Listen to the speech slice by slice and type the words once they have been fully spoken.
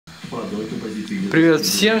Привет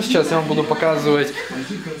всем! Сейчас я вам буду показывать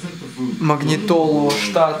магнитолу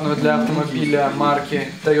штатную для автомобиля марки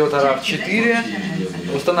Toyota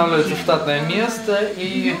RAV4. Устанавливается в штатное место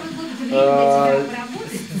и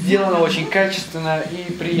сделано очень качественно и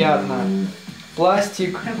приятно.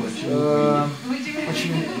 Пластик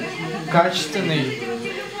очень качественный,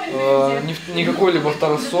 не какой-либо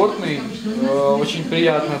второсортный, очень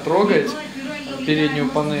приятно трогать переднюю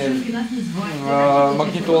панель.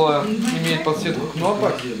 Магнитола имеет подсветку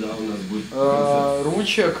кнопок,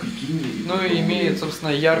 ручек, ну и имеет, собственно,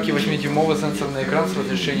 яркий 8-дюймовый сенсорный экран с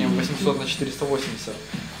разрешением 800 на 480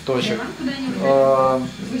 точек.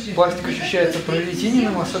 Пластик ощущается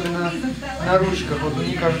прорезиненным, особенно на ручках. Вот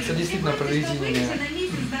они кажутся действительно прорезиненными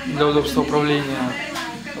для удобства управления.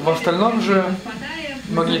 В остальном же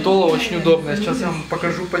магнитола очень удобная. Сейчас я вам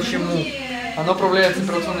покажу почему. Она управляется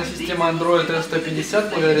операционной системой Android S150,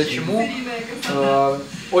 благодаря чему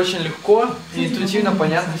очень легко и интуитивно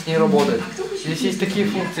понятно с ней работать. Здесь есть такие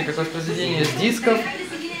функции, как воспроизведение с дисков,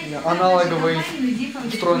 аналоговый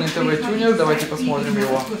встроенный ТВ-тюнер, давайте посмотрим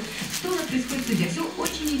его.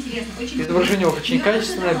 Изображение очень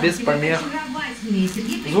качественное, без помех.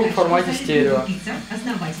 Звук в формате стерео.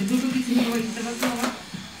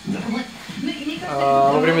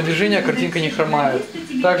 Во время движения картинка не хромает.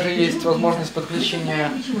 Также есть возможность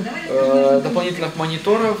подключения дополнительных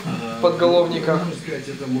мониторов в подголовниках.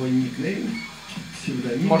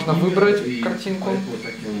 Можно выбрать картинку.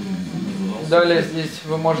 Далее здесь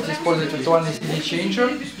вы можете использовать виртуальный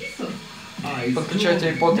CD-чейнджер, подключать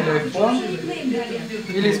iPod или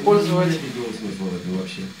iPhone, или использовать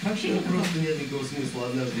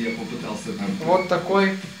вот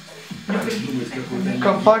такой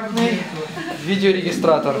компактный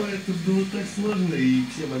видеорегистратор.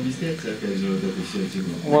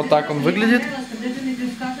 Вот так он выглядит.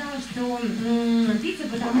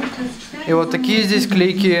 И вот такие здесь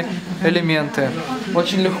клейкие элементы.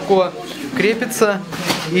 Очень легко крепится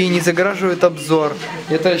и не загораживает обзор.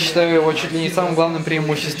 Это, я считаю, его чуть ли не самым главным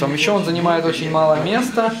преимуществом. Еще он занимает очень мало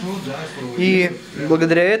места и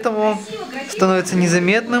благодаря этому становится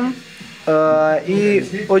незаметным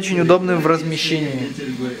и очень удобным в размещении.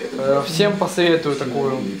 Всем посоветую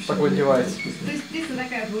такой девайс.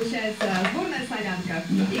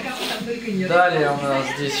 Далее у нас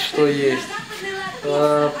здесь что есть?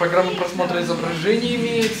 Программа просмотра изображений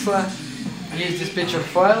имеется. Есть диспетчер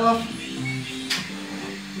файлов,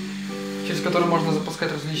 через который можно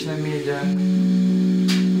запускать различные медиа.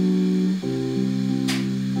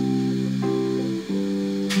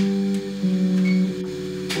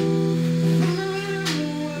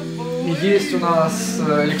 Есть у нас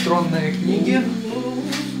электронные книги,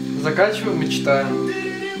 закачиваем и читаем.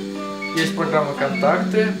 Есть программа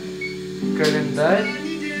 «Контакты», календарь,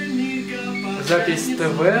 запись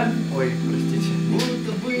ТВ, ой, простите,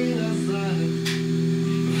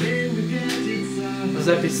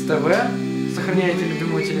 запись ТВ, сохраняете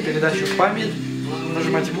любимую телепередачу в память,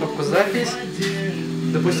 нажимаете кнопку «Запись»,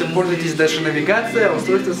 допустим, пользуетесь дальше навигацией, а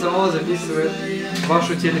устройство само записывает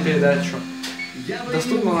вашу телепередачу.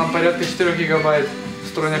 Доступно нам порядка 4 гигабайт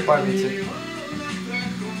встроенной памяти.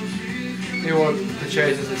 И вот,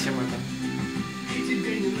 включаете затем это.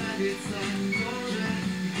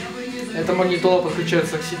 Эта магнитола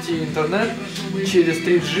подключается к сети интернет через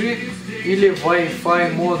 3G или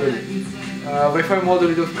Wi-Fi модуль. Wi-Fi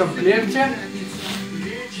модуль идет в комплекте.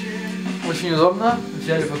 Очень удобно.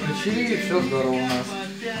 Взяли, подключили, и все здорово у нас.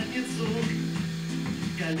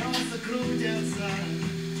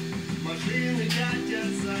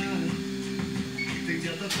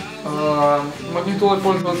 Магнитолой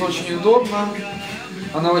пользоваться очень удобно,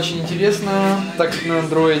 она очень интересная, так как на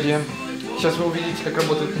андроиде. Сейчас вы увидите, как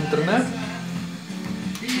работает интернет.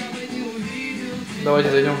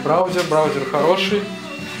 Давайте зайдем в браузер, браузер хороший.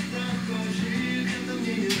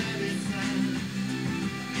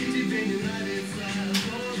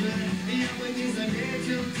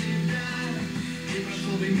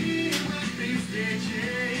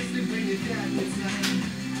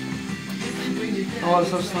 Вот,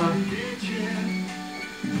 собственно,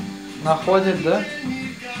 находит, да?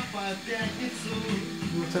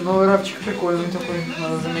 Вот и новый равчик прикольный такой,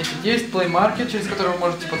 надо заметить. Есть Play Market, через который вы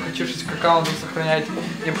можете, подключившись к аккаунту, сохранять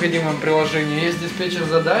необходимое приложение. Есть диспетчер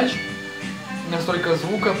задач, настройка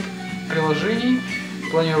звука, приложений,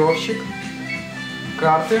 планировщик,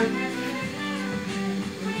 карты.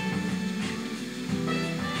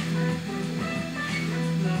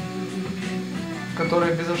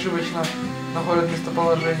 Которые безошибочно находят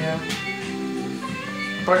местоположение.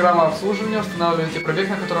 Программа обслуживания, устанавливаете пробег,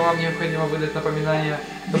 на котором вам необходимо выдать напоминание,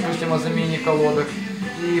 допустим, о замене колодок.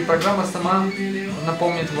 И программа сама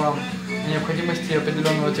напомнит вам о необходимости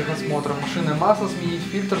определенного техосмотра. Машинное масло сменить,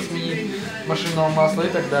 фильтр сменить, машинного масла и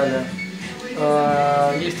так далее.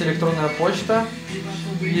 Есть электронная почта,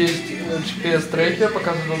 есть GPS-трекер,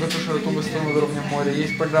 показывает долготу, широту, высоту над уровнем моря.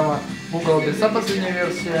 Есть программа Google адреса, последняя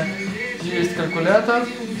версия. Есть калькулятор.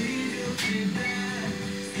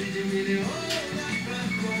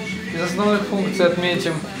 Из основных функций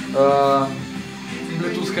отметим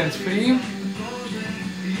Bluetooth hands-free.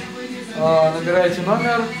 Набираете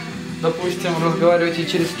номер, допустим, разговариваете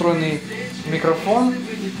через встроенный микрофон,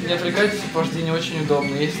 не отвлекайтесь от вождения, очень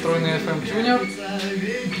удобно. Есть встроенный FM-тюнер,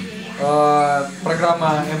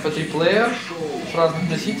 программа MP3 плеер с разных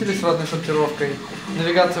носителей, с разной сортировкой.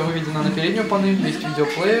 Навигация выведена на переднюю панель, есть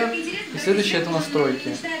видеоплеер. И следующее это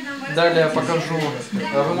настройки. Далее покажу,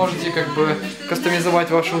 вы можете как бы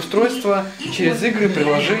кастомизовать ваше устройство через игры,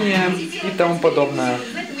 приложения и тому подобное.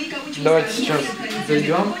 Давайте сейчас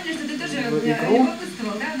зайдем в игру.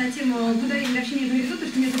 На тему, куда я вообще не привезу, то,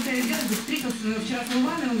 что мне заставили делать, встретился вчера с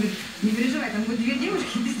Иваном, он говорит, не переживай, там будет 2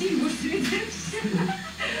 девушки, ты с ними будешь себе делать.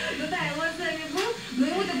 Ну да, он с нами был, но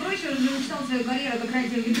ему-то проще, он уже начинал свою карьеру как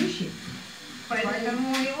радиоведущий.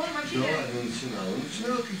 Поэтому и он вообще... Да ладно, он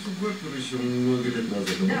начинал как субвертер еще много лет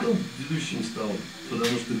назад, а потом ведущим стал,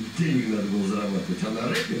 потому что денег надо было зарабатывать, а на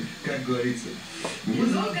рэпе, как говорится, не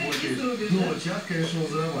заработаешь. Ну, сейчас, конечно, он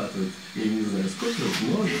зарабатывает, я не знаю сколько,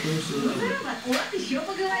 но я думаю, что зарабатывает. Вот, еще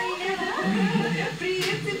поговорили.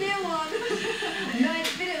 Привет тебе, Илон. Ну, а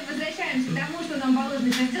теперь возвращаемся к тому, что нам положено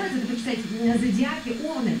сейчас делать, это почитать зодиаки,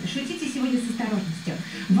 овны. Шутите сегодня с осторожностью.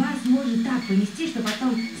 Вас может так понести, что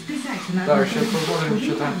потом списать на... Так, сейчас посмотрим,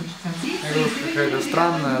 что-то игрушка какая-то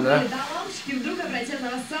странная, да? Лампочки вдруг обратят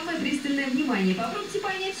на вас самое пристальное внимание. Попробуйте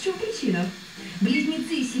понять, в чем причина.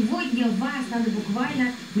 Близнецы, сегодня вас надо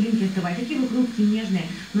буквально блинкертовать. Такие вы хрупкие, нежные.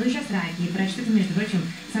 Но сейчас раки. Про что это, между прочим,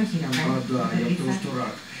 сам сериал, да? Да, я потому что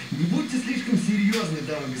рак. Не будьте слишком серьезны,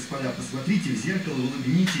 дамы и господа. Посмотрите в зеркало,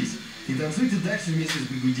 улыбнитесь. И танцуйте дальше вместе с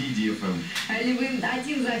Бигуди и DFM. Или вы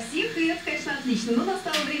один за всех, и это, конечно, отлично. Но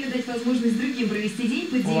настало время дать возможность другим провести день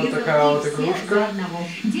под девизом Вот такая вот игрушка.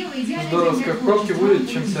 Здорово, как пробки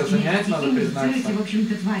будет, чем себя занять, надо признаться. В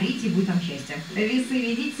общем-то, творите, и будет вам счастье. Весы,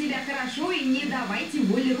 ведите себя хорошо и не давайте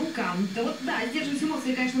воли рукам. Да вот, да, сдерживать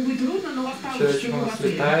эмоции, конечно, будет трудно, но у вас получится.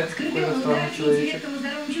 Скорпион, ударите интеллектом и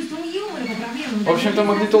здоровым чувством юмора по проблемам. В общем-то,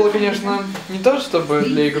 магнитола, конечно, не то чтобы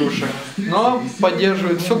для игрушек, но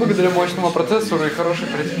поддерживает все благодаря мощному процессору и хорошей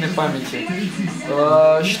оперативной памяти.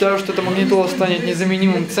 Считаю, что эта магнитола станет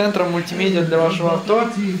незаменимым центром мультимедиа для вашего авто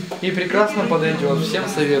и прекрасно подойдет. Всем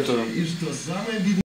советую.